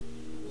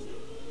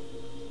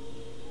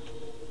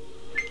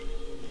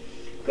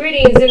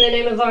Greetings in the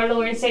name of our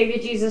Lord and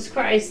Savior Jesus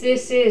Christ.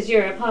 This is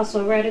your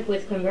Apostle Reddick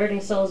with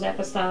Converting Souls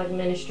Apostolic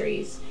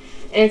Ministries.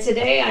 And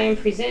today I am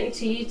presenting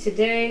to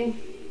you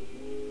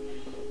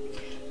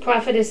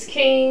Prophetess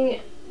King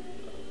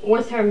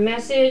with her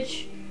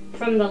message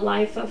from the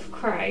life of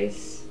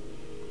Christ.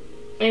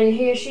 And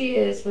here she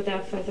is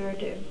without further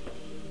ado.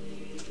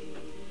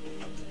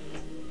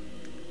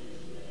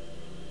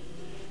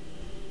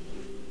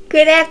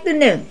 Good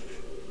afternoon.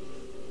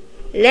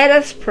 Let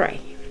us pray.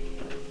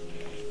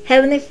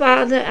 Heavenly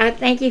Father, I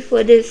thank you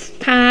for this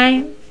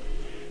time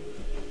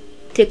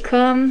to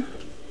come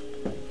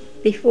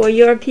before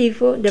your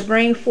people to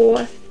bring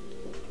forth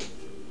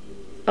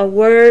a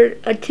word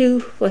or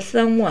two for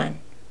someone,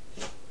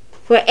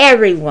 for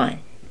everyone.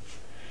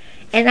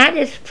 And I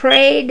just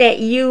pray that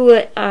you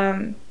would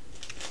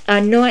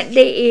anoint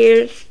their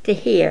ears to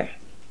hear,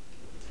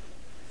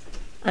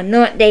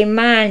 anoint their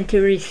mind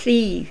to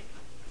receive,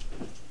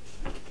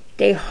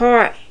 their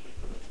heart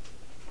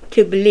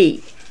to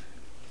believe.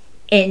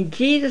 In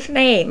Jesus'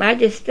 name, I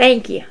just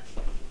thank you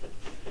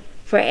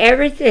for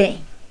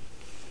everything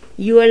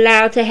you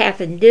allowed to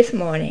happen this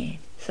morning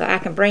so I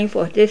can bring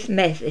forth this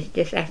message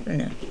this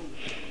afternoon.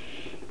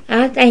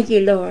 I thank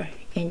you, Lord.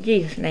 In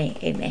Jesus' name,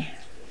 amen.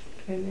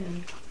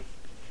 Amen.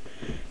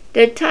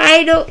 The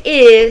title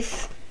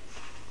is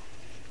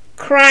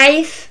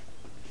Christ's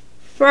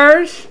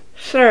First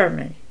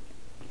Sermon.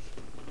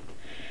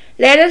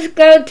 Let us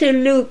go to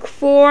Luke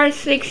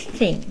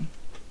 4:16.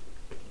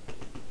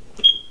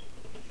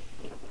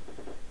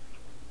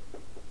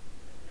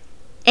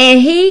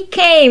 And he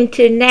came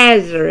to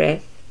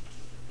Nazareth,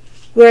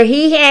 where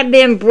he had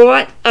been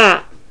brought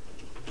up,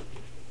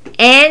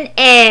 and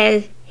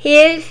as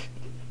his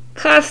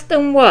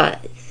custom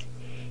was,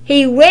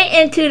 he went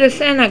into the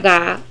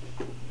synagogue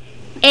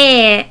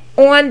and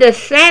on the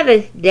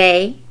Sabbath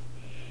day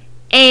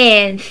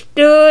and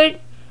stood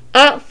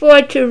up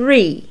for to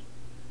read.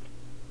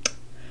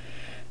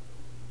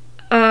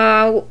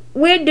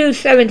 We'll do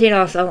 17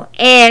 also.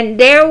 And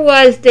there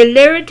was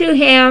delivered to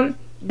him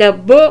the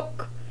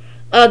book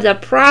of the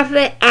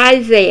prophet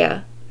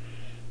Isaiah.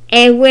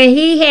 And when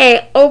he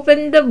had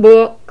opened the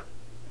book,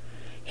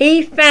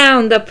 he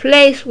found the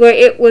place where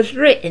it was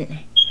written.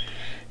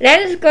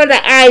 Let us go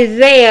to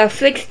Isaiah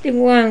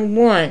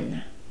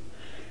 61:1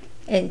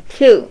 and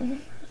 2.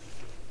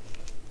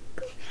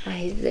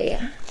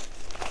 Isaiah.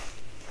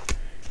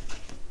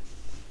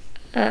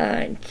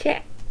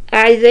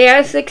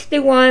 Isaiah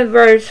 61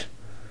 verse,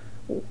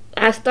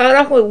 I start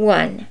off with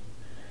 1.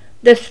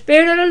 The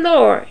Spirit of the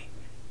Lord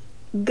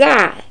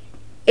God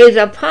is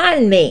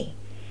upon me,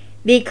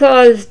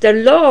 because the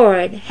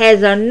Lord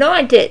has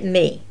anointed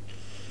me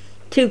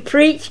to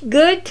preach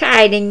good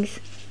tidings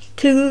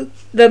to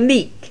the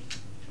meek.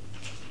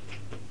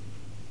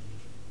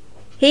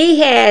 He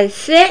has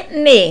sent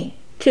me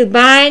to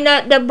bind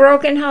up the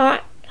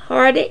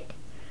brokenhearted,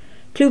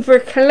 to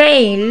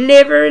proclaim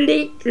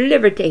liberty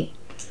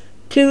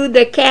to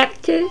the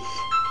captives,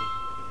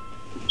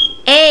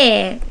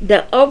 and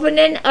the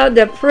opening of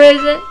the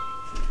prison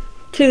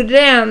to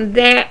them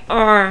that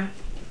are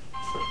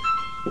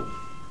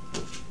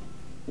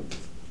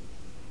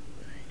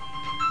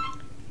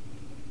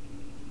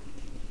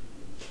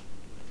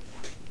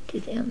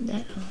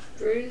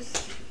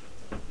bruised.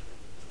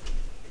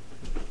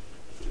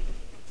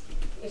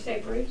 You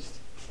say bruised?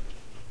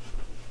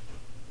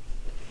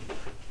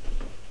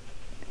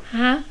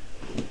 Huh?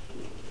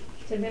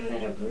 To them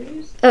that are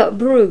bruised?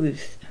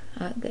 Bruised.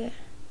 Okay.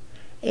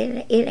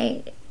 It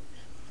ain't.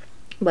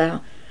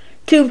 Well,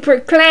 to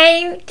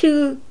proclaim,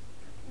 the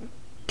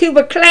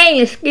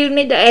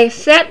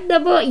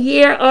acceptable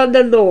year of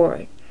the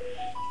Lord,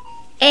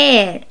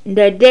 and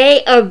the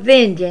day of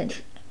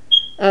vengeance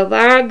of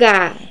our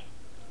God,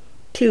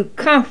 to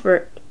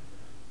comfort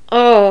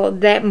all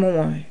that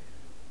mourn.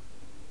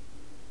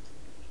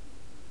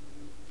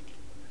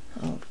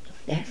 Oh,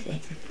 that's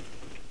it.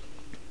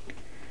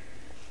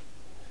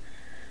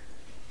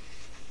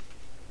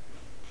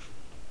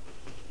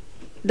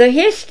 The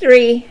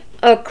history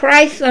of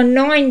Christ's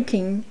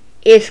anointing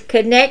is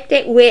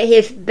connected with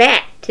his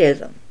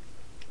baptism.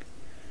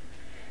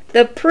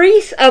 The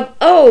priests of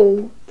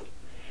old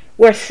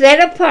were set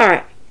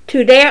apart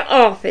to their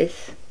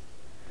office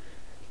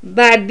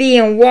by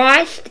being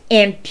washed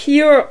in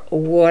pure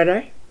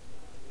water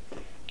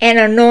and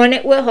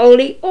anointed with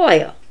holy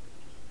oil.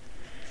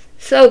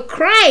 So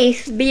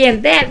Christ,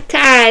 being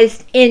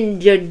baptized in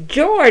the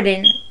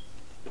Jordan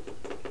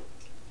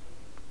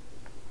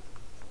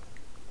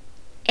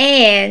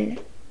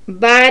and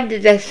by the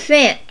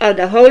descent of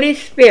the Holy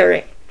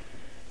Spirit,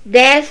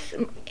 that's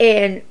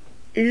in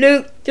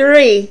Luke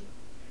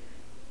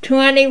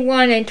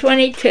 3:21 and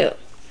 22.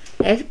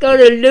 Let's go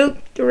to Luke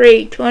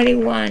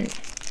 3:21.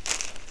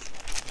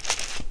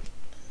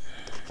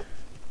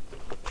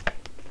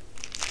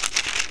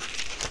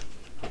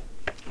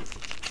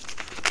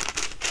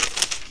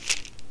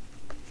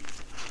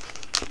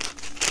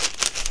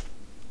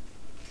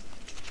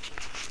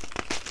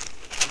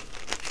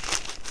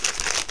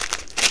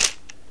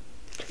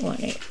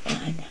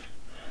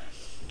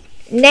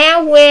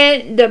 Now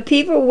when the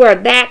people were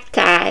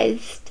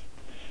baptized,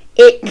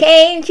 it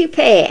came to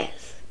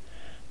pass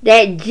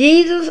that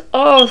Jesus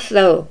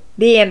also,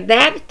 being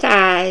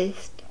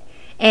baptized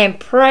and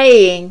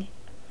praying,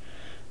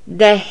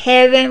 the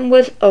heaven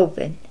was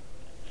opened,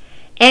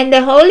 and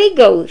the Holy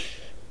Ghost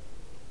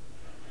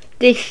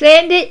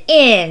descended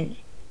in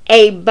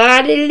a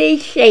bodily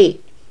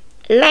shape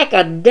like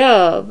a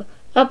dove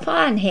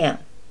upon him.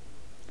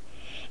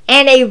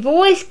 And a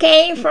voice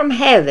came from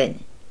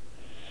heaven,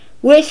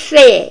 which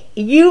said,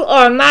 You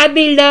are my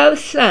beloved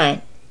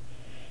Son.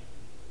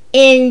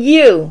 In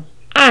you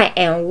I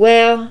am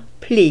well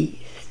pleased.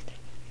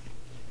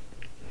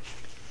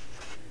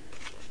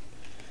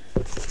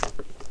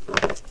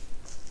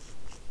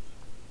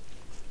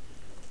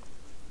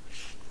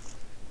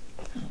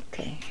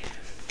 Okay.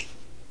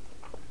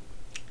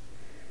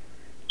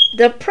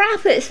 The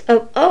prophets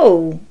of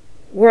old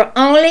were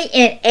only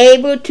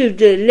enabled to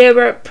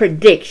deliver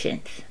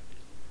predictions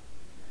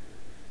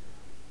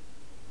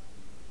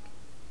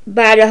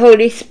by the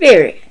Holy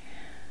Spirit.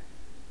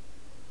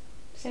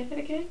 Say that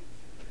again.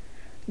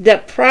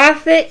 The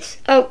prophets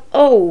of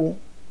old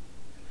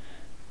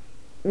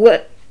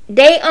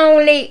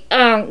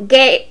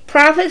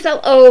prophets of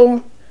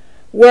old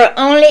were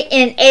only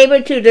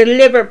enabled to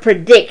deliver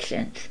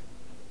predictions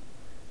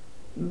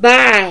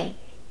by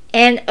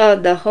and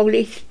of the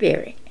Holy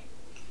Spirit.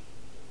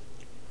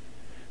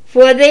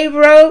 For they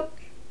wrote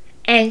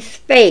and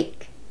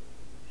spake.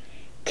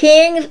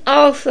 Kings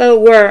also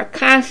were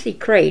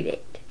consecrated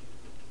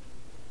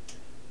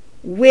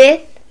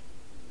with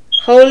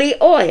holy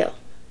oil.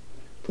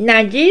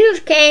 Now Jesus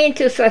came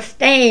to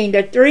sustain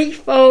the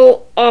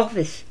threefold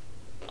office.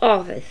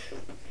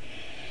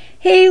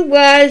 He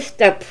was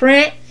the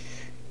prince.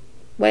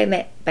 Wait a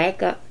minute,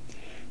 back up.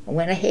 I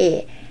went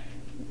ahead.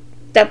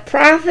 The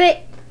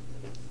prophet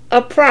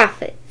of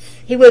prophets.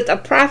 He was a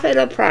prophet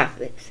of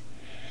prophets,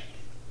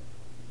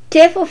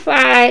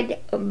 typified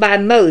by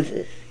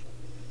Moses.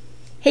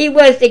 He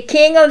was the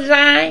king of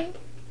Zion,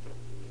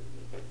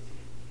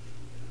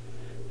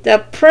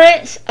 the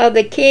prince of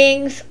the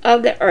kings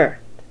of the earth.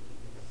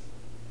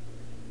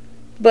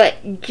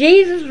 But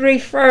Jesus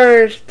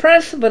refers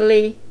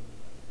principally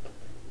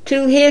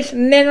to his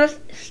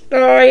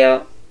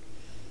ministerial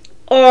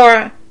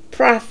or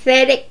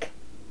prophetic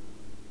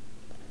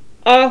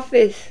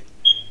office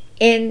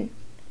in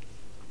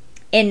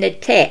the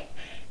text.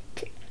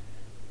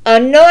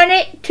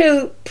 Anointed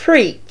to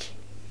preach.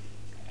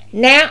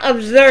 Now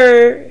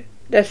observe,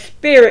 the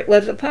Spirit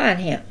was upon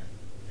him.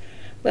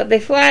 But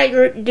before I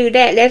do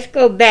that, let's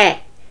go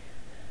back.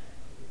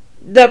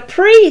 The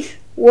priests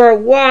were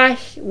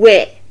washed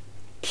with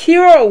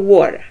pure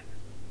water.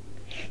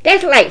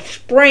 That's like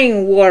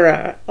spring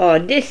water or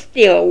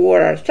distilled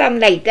water,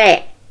 something like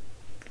that.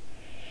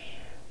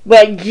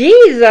 But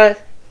Jesus,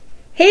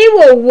 he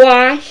was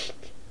washed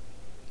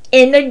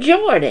in the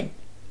Jordan.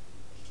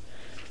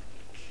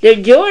 The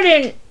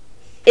Jordan,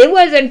 it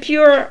wasn't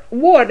pure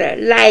water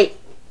like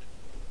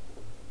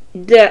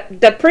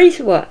the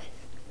priest was.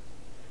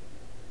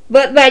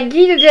 But by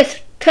Jesus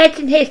just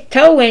touching his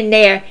toe in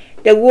there,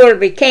 the water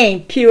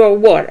became pure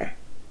water.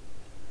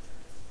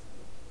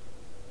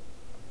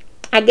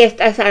 I guess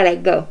that's how they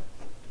go.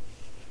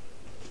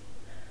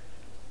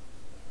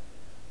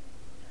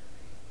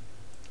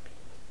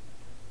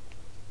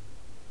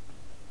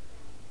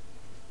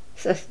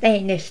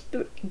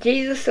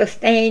 Jesus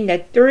sustained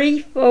the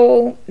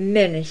threefold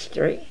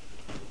ministry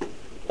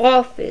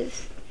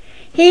office.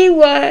 He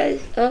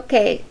was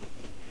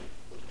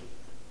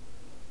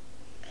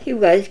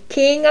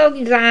king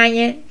of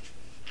Zion,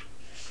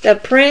 the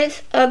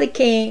prince of the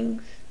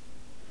kings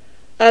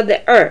of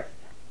the earth,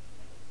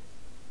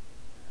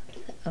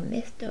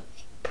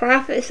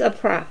 prophets of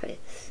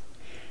prophets.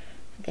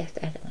 I guess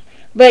that's the one.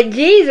 But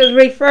Jesus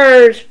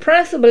refers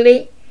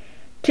principally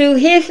to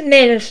his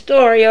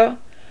ministerial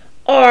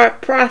or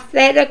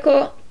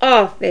prophetical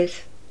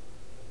office,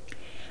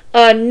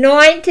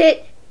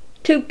 anointed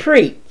to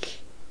preach.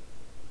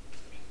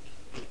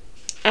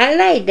 I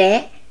like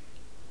that.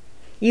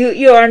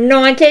 You're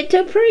anointed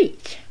to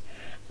preach.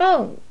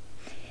 Oh.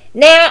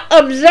 Now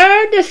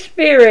observe, the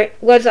Spirit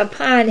was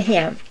upon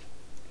him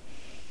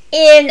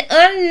in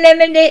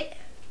unlimited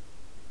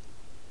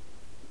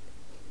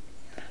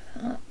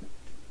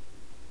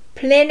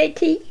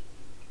plenty.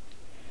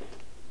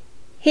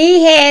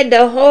 He had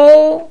the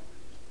whole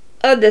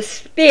of the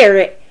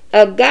Spirit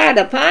of God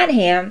upon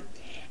him,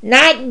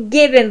 not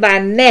given by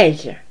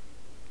measure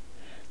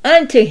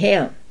unto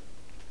him.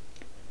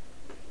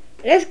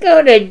 Let's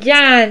go to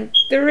John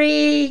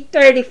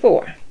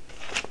 3:34.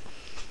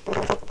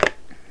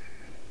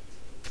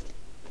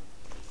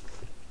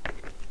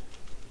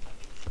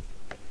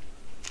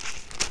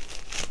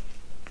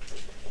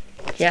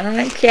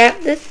 John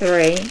chapter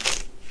 3,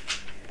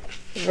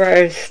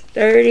 verse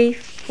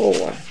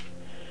 34.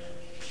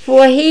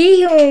 For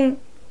he whom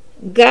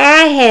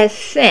God has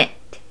sent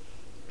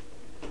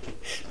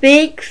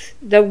speaks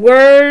the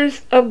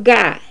words of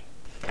God.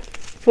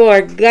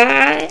 For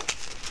God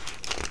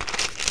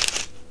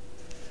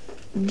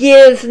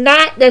gives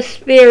not the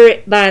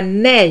Spirit by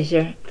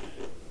measure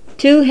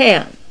to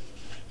him.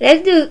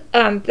 Let's do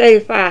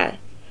 35.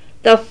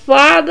 The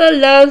Father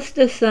loves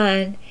the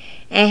Son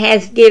and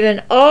has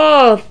given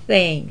all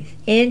things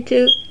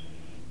into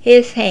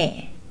his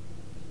hand.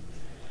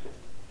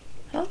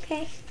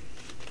 Okay.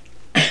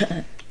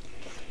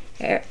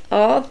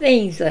 All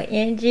things are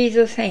in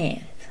Jesus'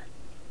 hands.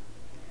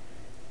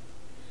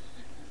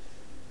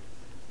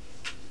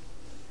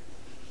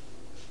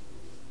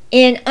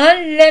 In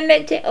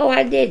unlimited,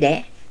 I did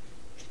that.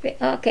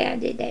 Okay, I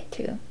did that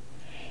too.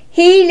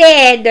 He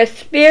had the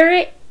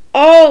Spirit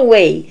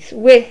always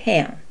with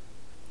him.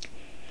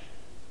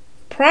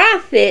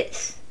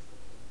 Prophets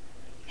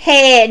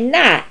had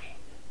not.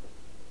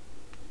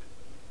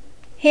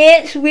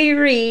 Hence we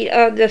read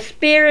of the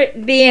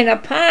Spirit being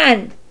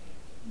upon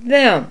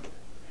them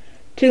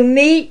to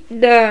meet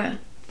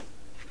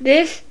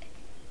this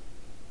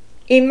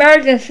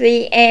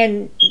emergency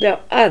and the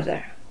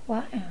other.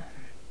 Wow.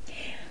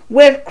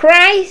 With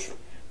Christ,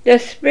 the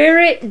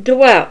Spirit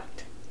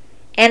dwelt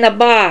and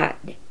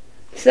abode,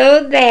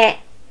 so that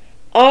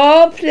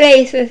all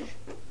places,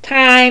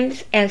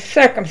 times, and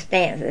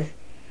circumstances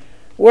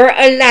were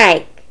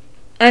alike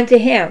unto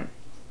him.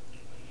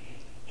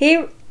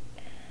 He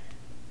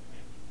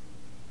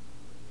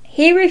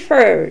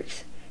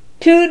refers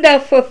to the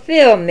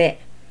fulfillment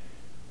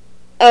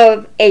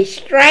of a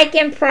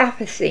striking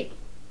prophecy.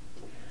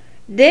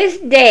 This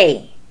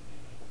day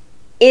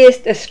is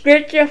the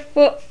scripture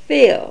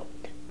fulfilled.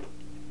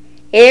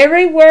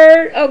 Every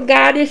word of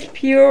God is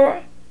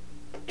pure,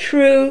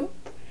 true,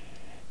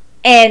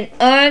 and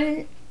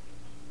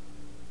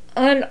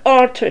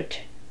unalterably.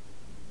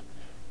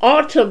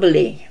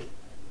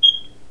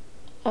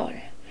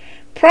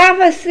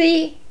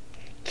 Prophecy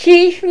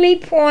chiefly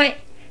point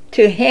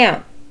to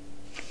him.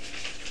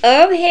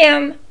 Of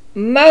him,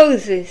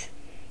 Moses,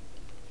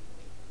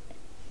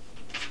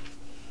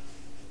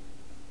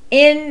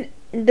 in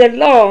the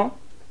law,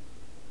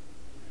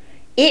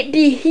 it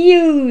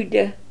behooved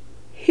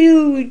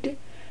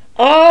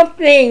all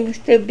things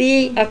to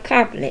be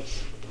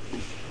accomplished,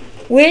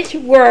 which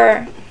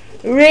were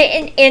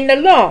written in the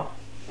law,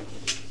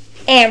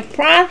 and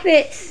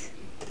prophets,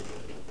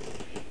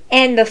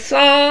 and the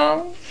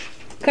songs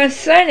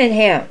concerning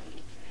him.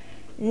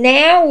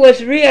 Now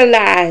was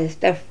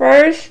realized the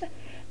first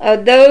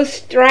of those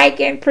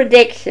striking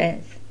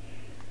predictions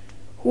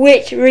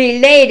which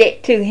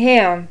related to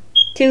him,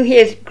 to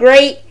his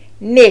great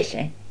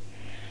mission.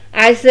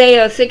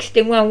 Isaiah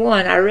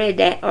 61:1, I read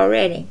that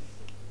already.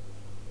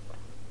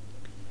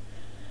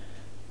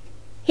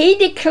 He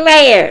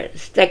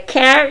declares the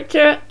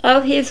character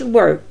of his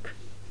work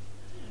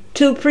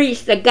to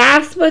preach the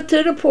gospel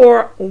to the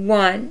poor,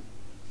 one,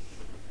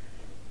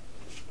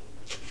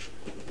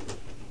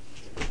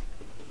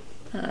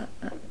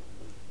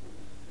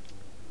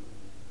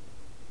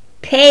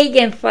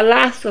 pagan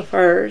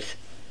philosophers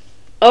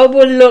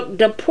overlooked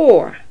the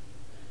poor.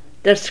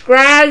 The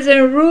scribes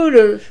and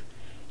rulers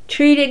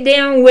treated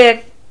them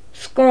with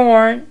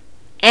scorn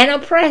and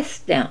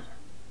oppressed them.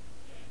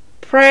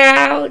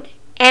 Proud,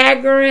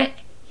 arrogant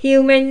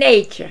human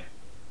nature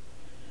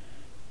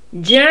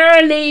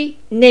generally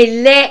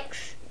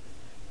neglects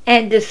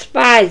and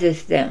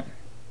despises them.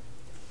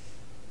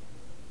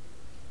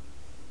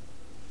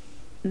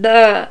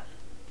 The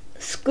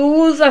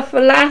schools of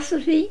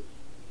philosophy,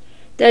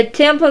 the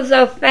temples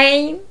of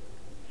fame,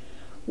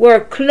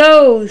 were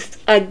closed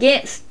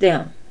against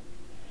them.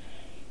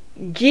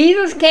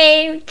 Jesus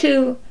came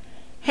to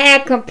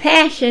have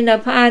compassion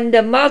upon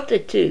the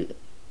multitude,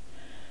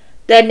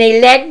 the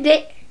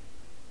neglected,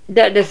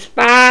 the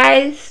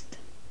despised,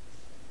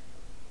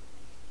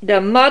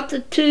 the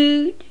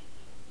multitude.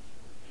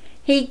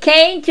 He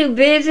came to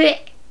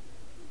visit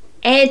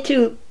and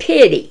to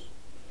pity,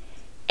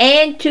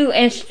 and to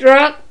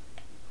instruct,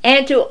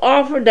 and to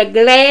offer the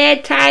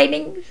glad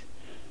tidings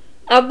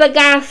of the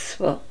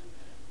gospel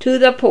to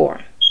the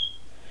poor.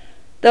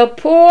 The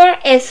poor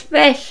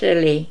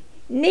especially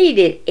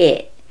needed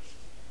it.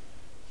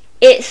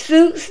 It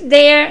suits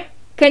their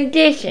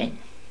condition,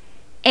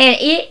 and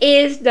it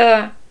is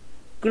the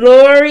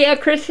glory of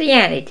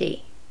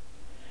Christianity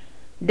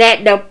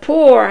that the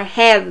poor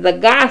have the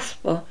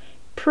gospel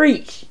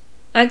preached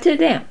unto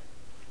them.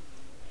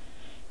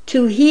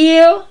 To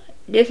heal,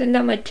 this is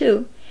number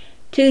 2,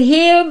 to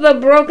heal the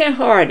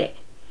brokenhearted.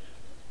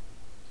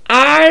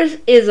 Ours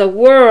is a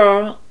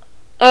world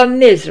of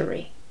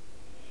misery,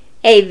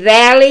 a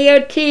valley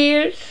of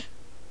tears.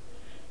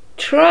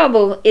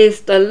 Trouble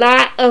is the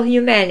lot of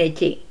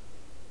humanity.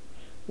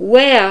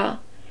 Well,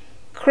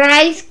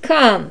 Christ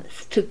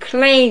comes to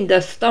claim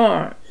the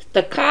storms,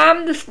 to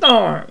calm the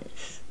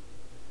storms,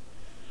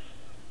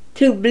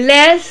 to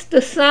bless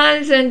the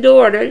sons and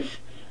daughters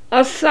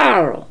of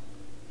sorrow,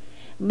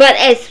 but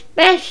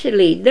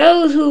especially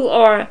those who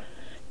are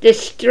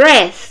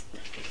distressed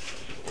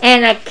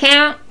on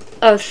account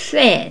of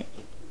sin,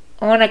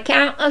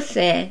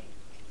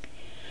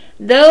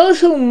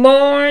 those who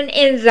mourn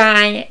in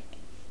Zion.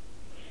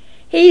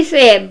 He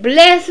said,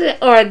 blessed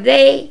are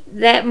they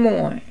that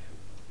mourn.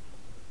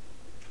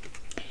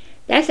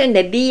 That's in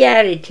the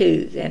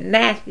Beatitudes in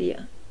Matthew.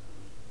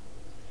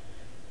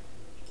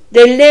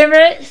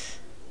 Deliverance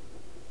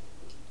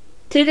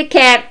to the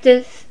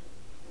captives.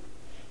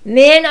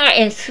 Men are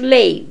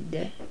enslaved.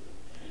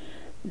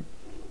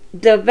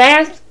 The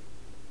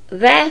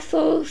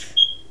vessels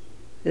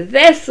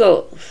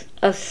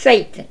of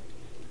Satan,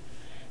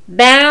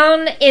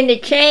 bound in the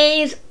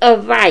chains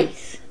of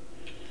vice,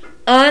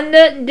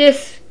 under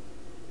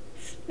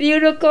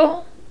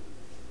disputable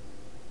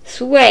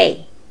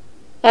sway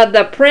of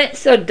the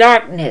prince of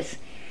darkness,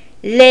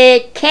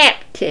 led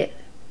captive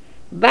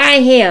by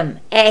him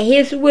at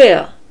his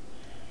will.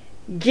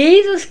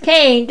 Jesus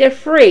came to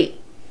free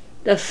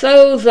the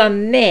souls of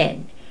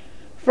men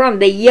from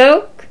the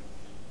yoke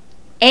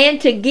and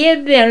to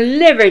give them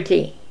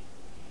liberty.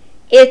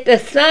 If the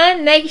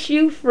Son makes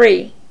you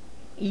free,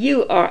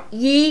 ye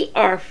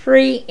are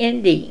free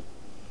indeed.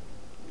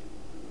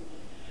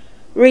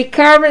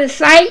 Recovering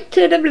sight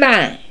to the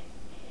blind.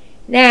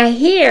 Now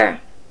here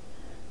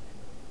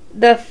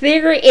the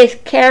figure is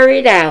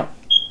carried out.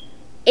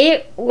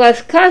 It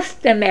was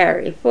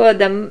customary for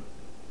the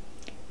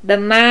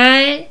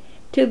mind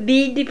to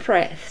be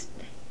depressed.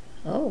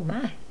 Oh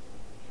my.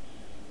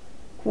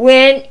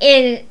 When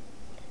in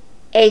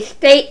a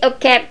state of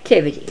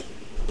captivity.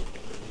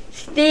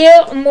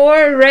 Still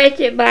more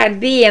wretched by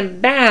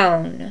being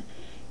bound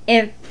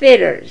in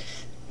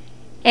fetters.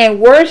 And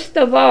worst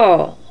of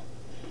all,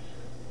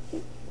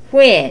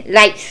 when,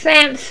 like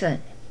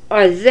Samson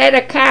or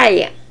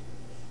Zedekiah,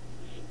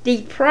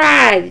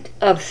 deprived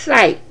of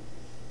sight.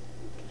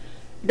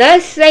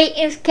 Thus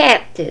Satan's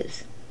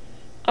captives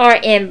are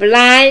in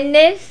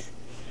blindness.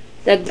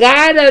 The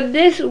God of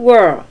this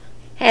world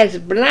has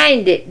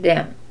blinded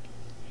them.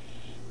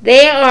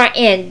 They are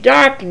in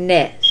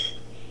darkness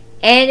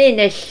and in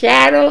the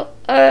shadow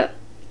of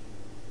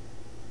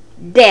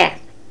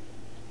death.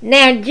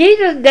 Now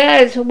Jesus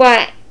does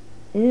what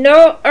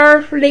no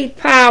earthly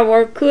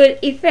power could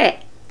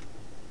effect.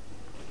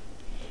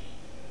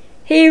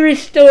 He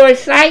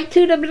restores sight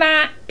to the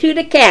blind, to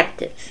the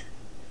captives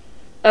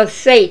of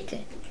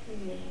Satan.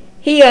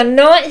 He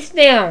anoints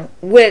them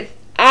with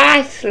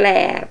eye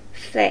salve,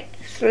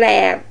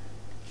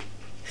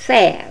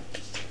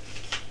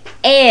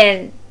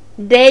 and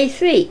they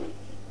see.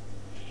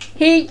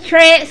 He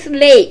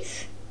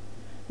translates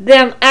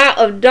them out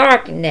of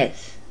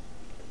darkness.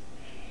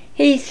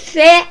 He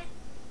set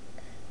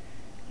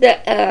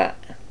at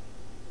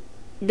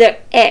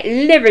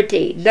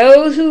liberty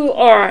those who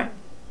are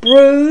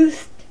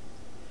bruised,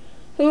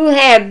 who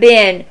have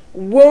been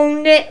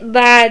wounded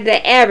by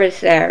the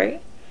adversary,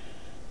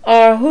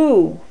 or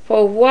who,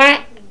 for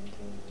want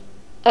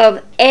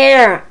of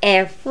air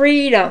and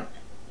freedom,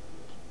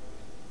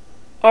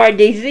 are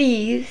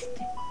diseased.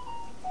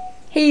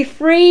 He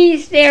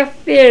frees their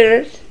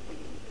feet,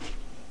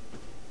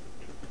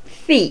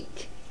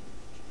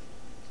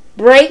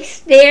 breaks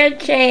their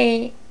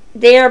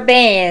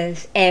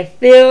bands, and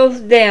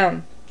fills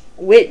them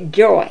with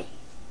joy.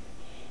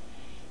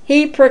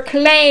 He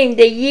proclaimed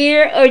the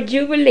year of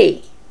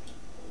Jubilee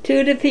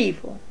to the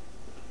people,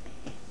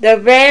 the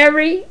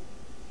very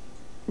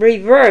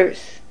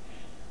reverse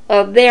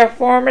of their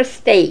former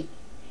state,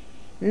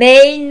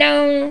 made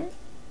known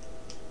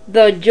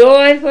the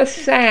joyful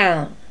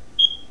sound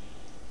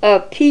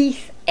of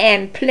peace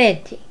and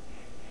plenty,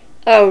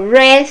 of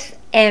rest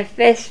and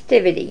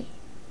festivity.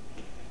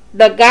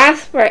 The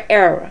gospel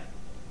era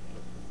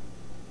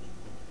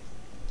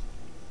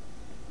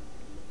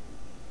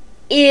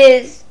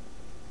is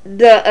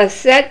the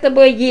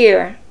acceptable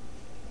year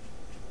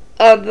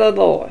of the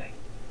Lord.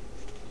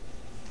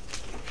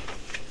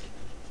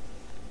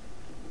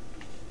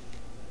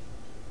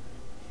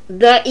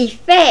 The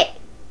effect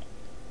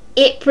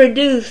it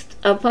produced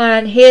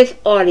upon his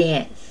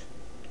audience.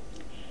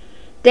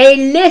 They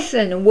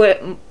listened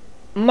with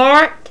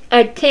marked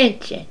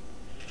attention.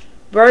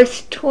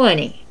 Verse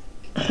 20.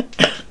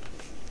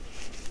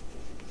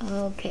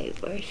 Okay,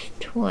 verse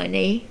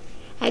 20.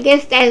 I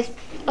guess that's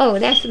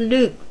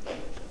Luke.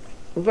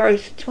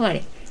 Verse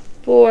 20.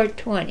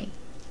 4:20.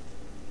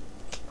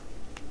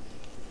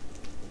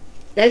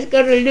 Let's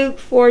go to Luke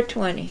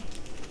 4:20.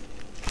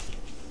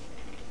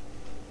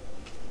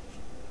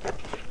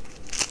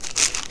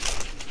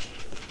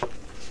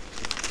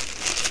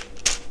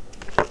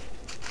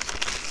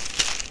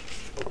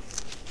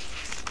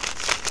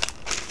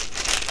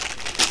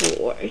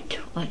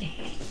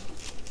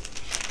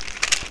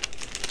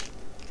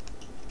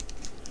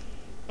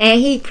 And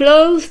he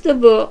closed the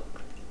book.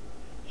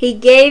 He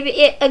gave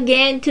it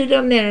again to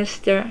the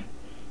minister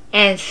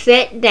and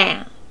sat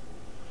down.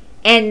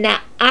 And the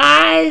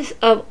eyes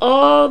of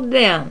all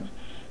them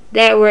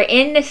that were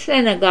in the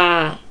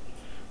synagogue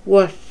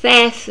were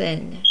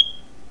fastened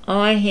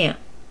on him.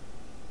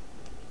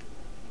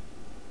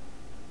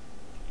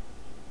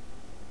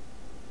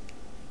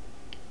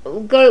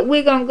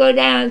 We're going to go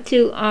down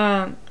to,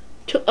 I'm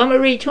going to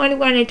read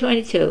 21 and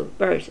 22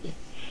 verses.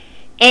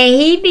 And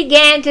he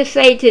began to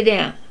say to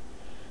them,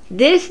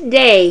 this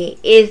day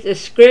is the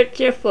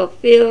scripture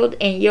fulfilled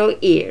in your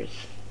ears.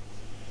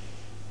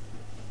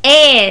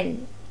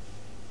 And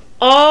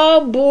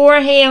all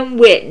bore him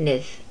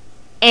witness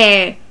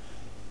and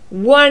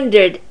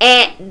wondered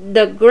at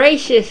the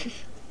gracious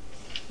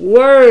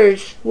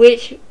words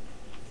which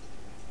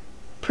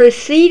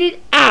proceeded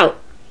out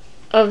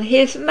of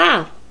his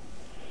mouth.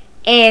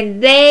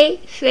 And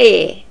they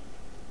said,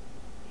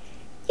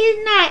 "Is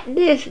not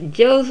this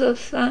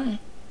Joseph's son?"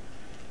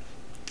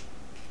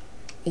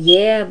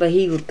 Yeah, but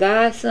he was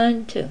God's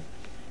son too.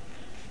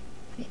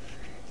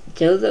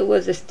 Joseph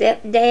was the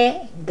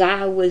stepdad,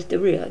 God was the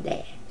real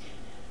dad.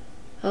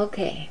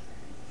 Okay.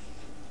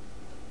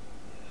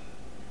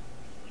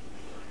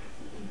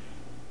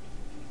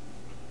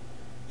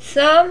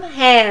 Some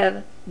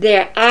have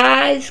their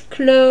eyes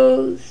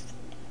closed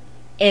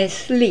and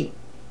sleep.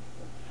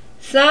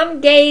 Some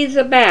gaze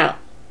about.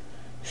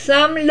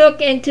 Some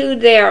look into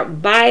their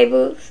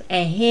Bibles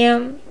and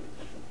hymn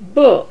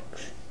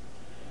books.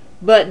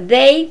 But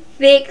they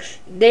fix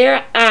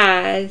their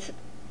eyes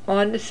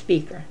on the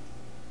speaker.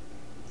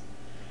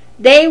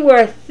 They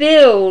were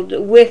filled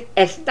with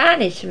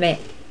astonishment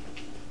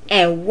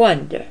and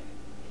wonder,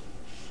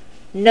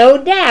 no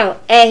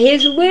doubt at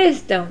his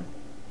wisdom,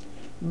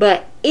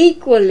 but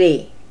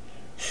equally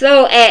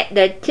so at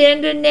the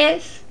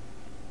tenderness,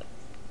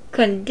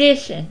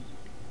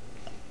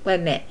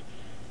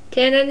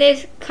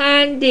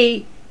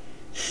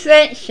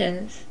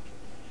 condescensions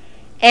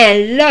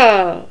and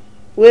love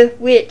with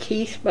which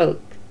he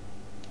spoke.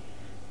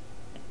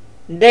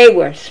 They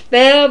were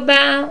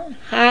spellbound,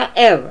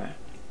 however,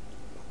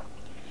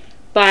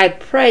 by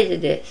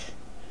prejudice.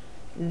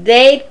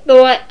 They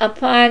thought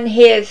upon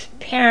his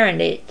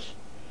parentage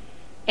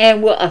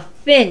and were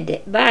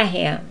offended by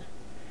him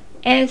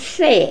and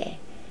said,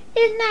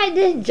 "Is not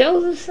this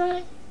Joseph's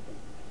son?"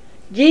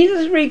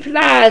 Jesus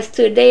replies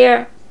to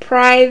their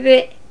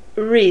private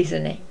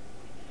reasoning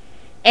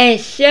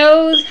and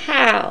shows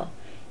how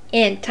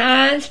in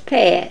times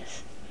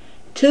past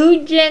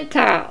 2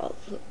 Gentiles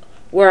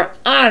were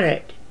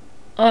honored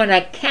on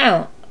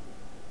account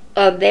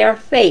of their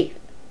faith.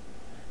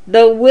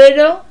 The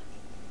widow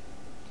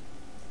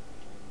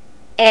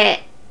at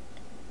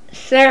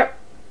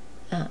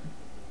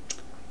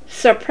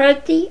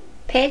Saprati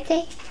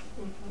Pete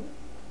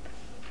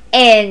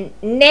and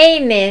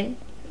Naaman,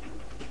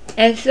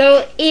 and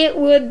so it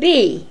would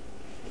be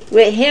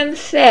with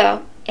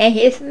himself and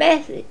his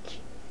message.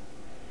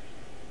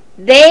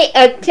 They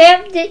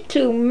attempted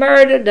to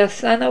murder the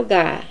Son of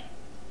God.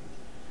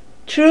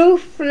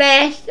 Truth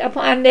flashed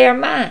upon their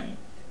minds,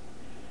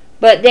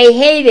 but they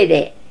hated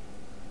it.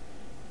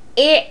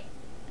 It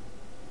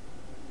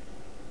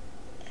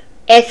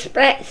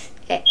extracted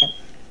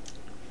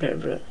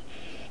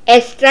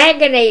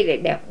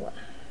them.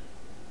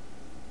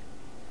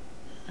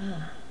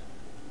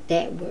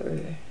 That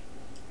word.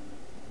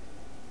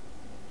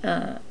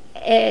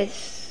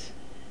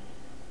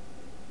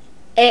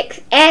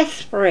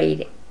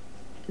 Exasperated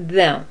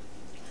them,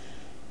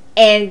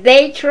 and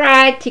they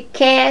tried to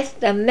cast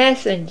the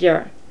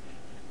messenger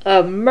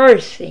of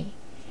mercy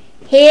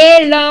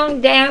headlong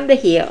down the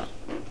hill.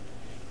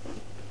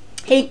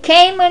 He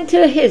came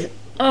unto his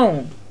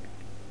own,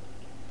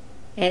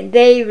 and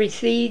they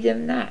received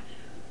him not.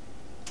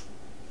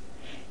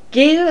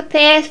 Jesus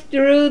passed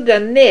through the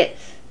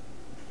midst.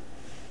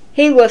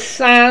 He was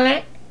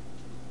silent.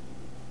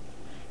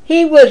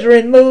 He was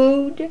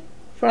removed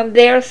from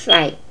their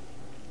sight.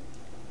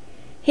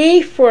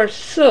 He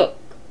forsook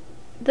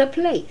the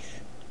place.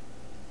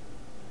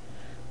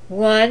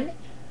 1.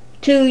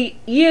 To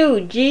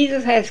you,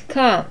 Jesus has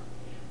come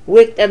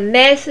with the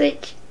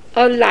message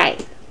of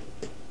life.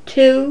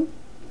 2.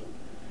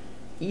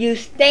 You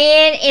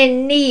stand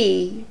in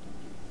need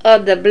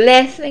of the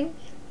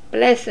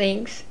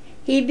blessings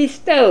he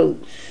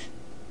bestows.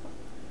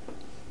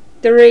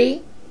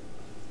 3.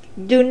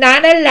 Do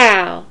not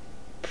allow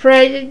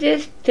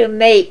prejudice to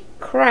make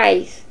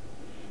Christ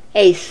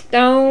a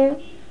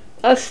stone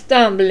of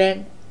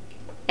stumbling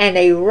and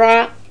a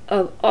rock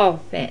of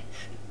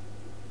offense.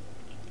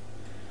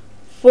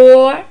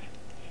 4.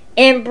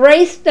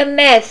 Embrace the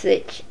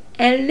message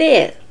and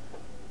live.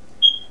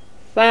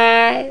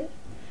 5.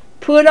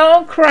 Put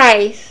on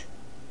Christ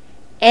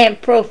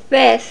and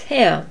profess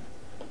him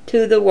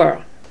to the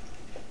world.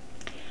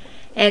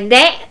 And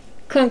that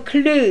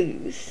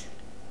concludes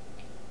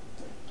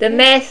the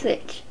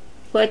message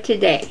for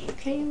today.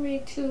 Can you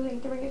read 2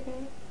 and 3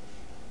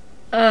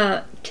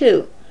 again?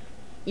 2.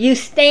 You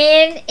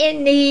stand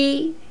in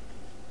need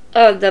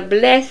of the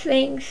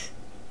blessings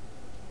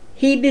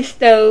he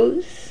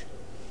bestows.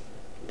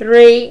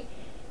 3.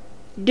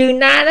 Do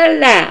not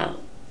allow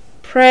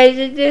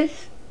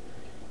prejudice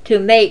to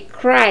make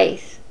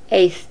Christ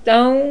a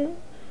stone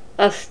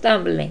of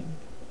stumbling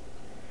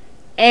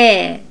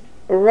and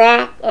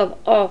rock of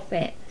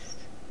offense.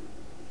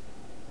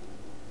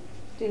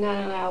 Do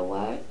not allow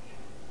what?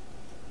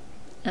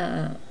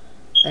 Wait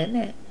a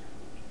minute.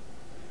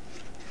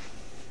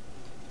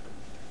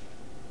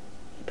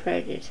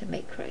 Prejudice to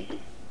make Christ.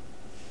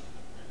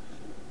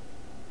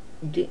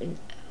 I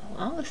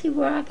don't see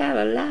where I got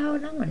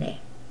allowed on there.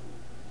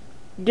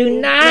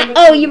 Do not, Number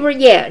oh, three. you were,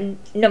 yeah,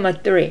 number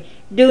 3.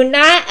 Do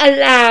not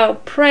allow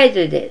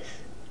prejudice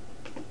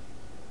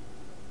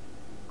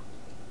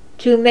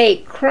to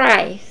make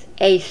Christ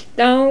a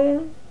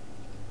stone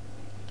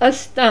of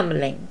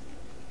stumbling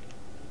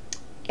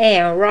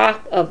and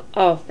rock of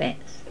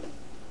offense.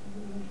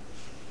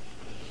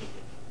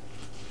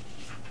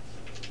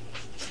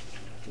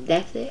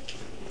 That's it?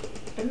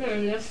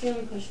 That's the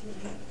only question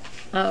I have.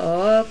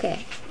 Oh,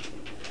 okay.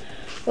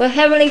 Well,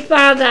 Heavenly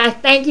Father, I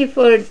thank you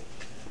for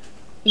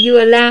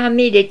you allowing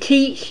me to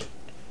teach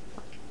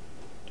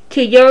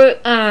to your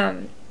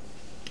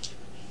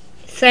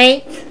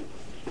saints.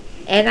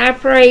 And I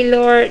pray,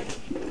 Lord,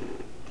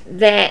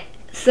 that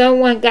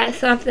someone got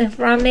something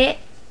from it.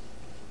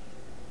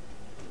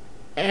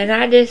 And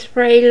I just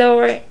pray,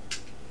 Lord,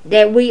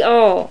 that we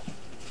all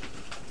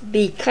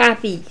be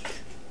copies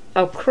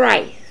of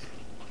Christ.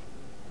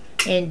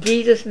 In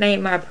Jesus'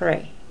 name I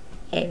pray.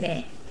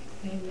 Amen.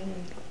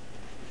 Amen.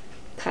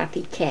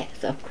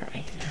 Copycats of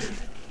Christ.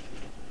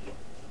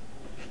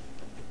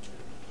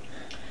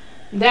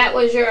 That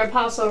was your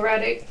Apostle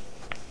Reddick.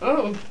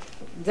 Oh,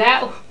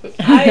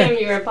 I am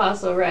your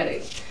Apostle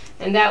Reddick.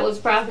 And that was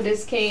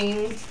Prophetess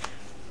King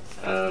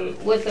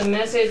with a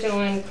message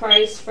on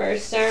Christ's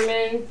first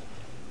sermon,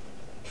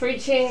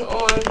 preaching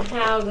on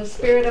how the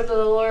Spirit of the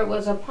Lord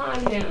was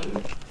upon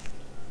him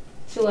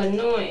to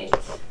anoint,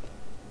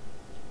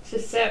 to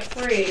set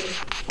free,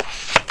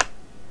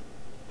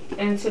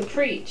 and to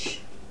preach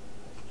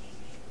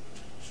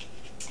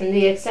in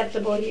the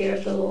acceptable year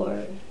of the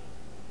Lord.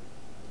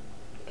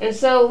 And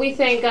so we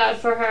thank God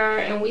for her,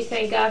 and we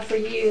thank God for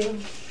you.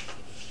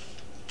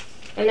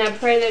 And I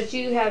pray that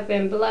you have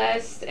been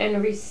blessed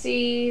and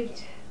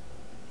received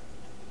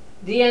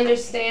the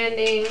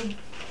understanding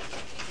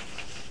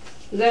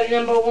that,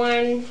 number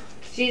one,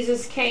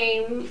 Jesus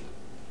came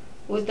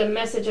with the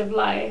message of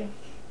life.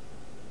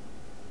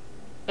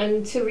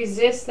 And to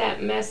resist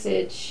that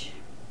message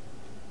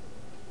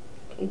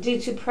due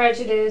to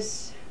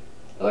prejudice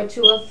or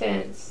to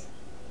offense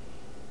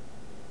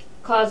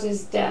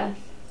causes death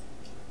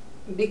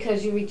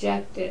because you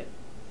reject it.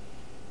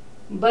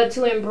 But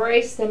to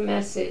embrace the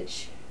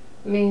message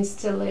means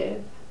to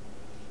live.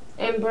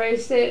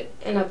 Embrace it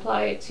and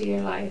apply it to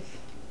your life.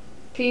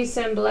 Peace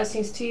and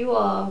blessings to you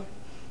all,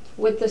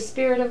 with the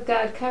Spirit of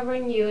God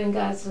covering you in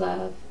God's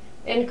love.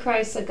 In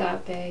Christ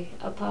Agape,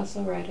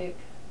 Apostle Reddick.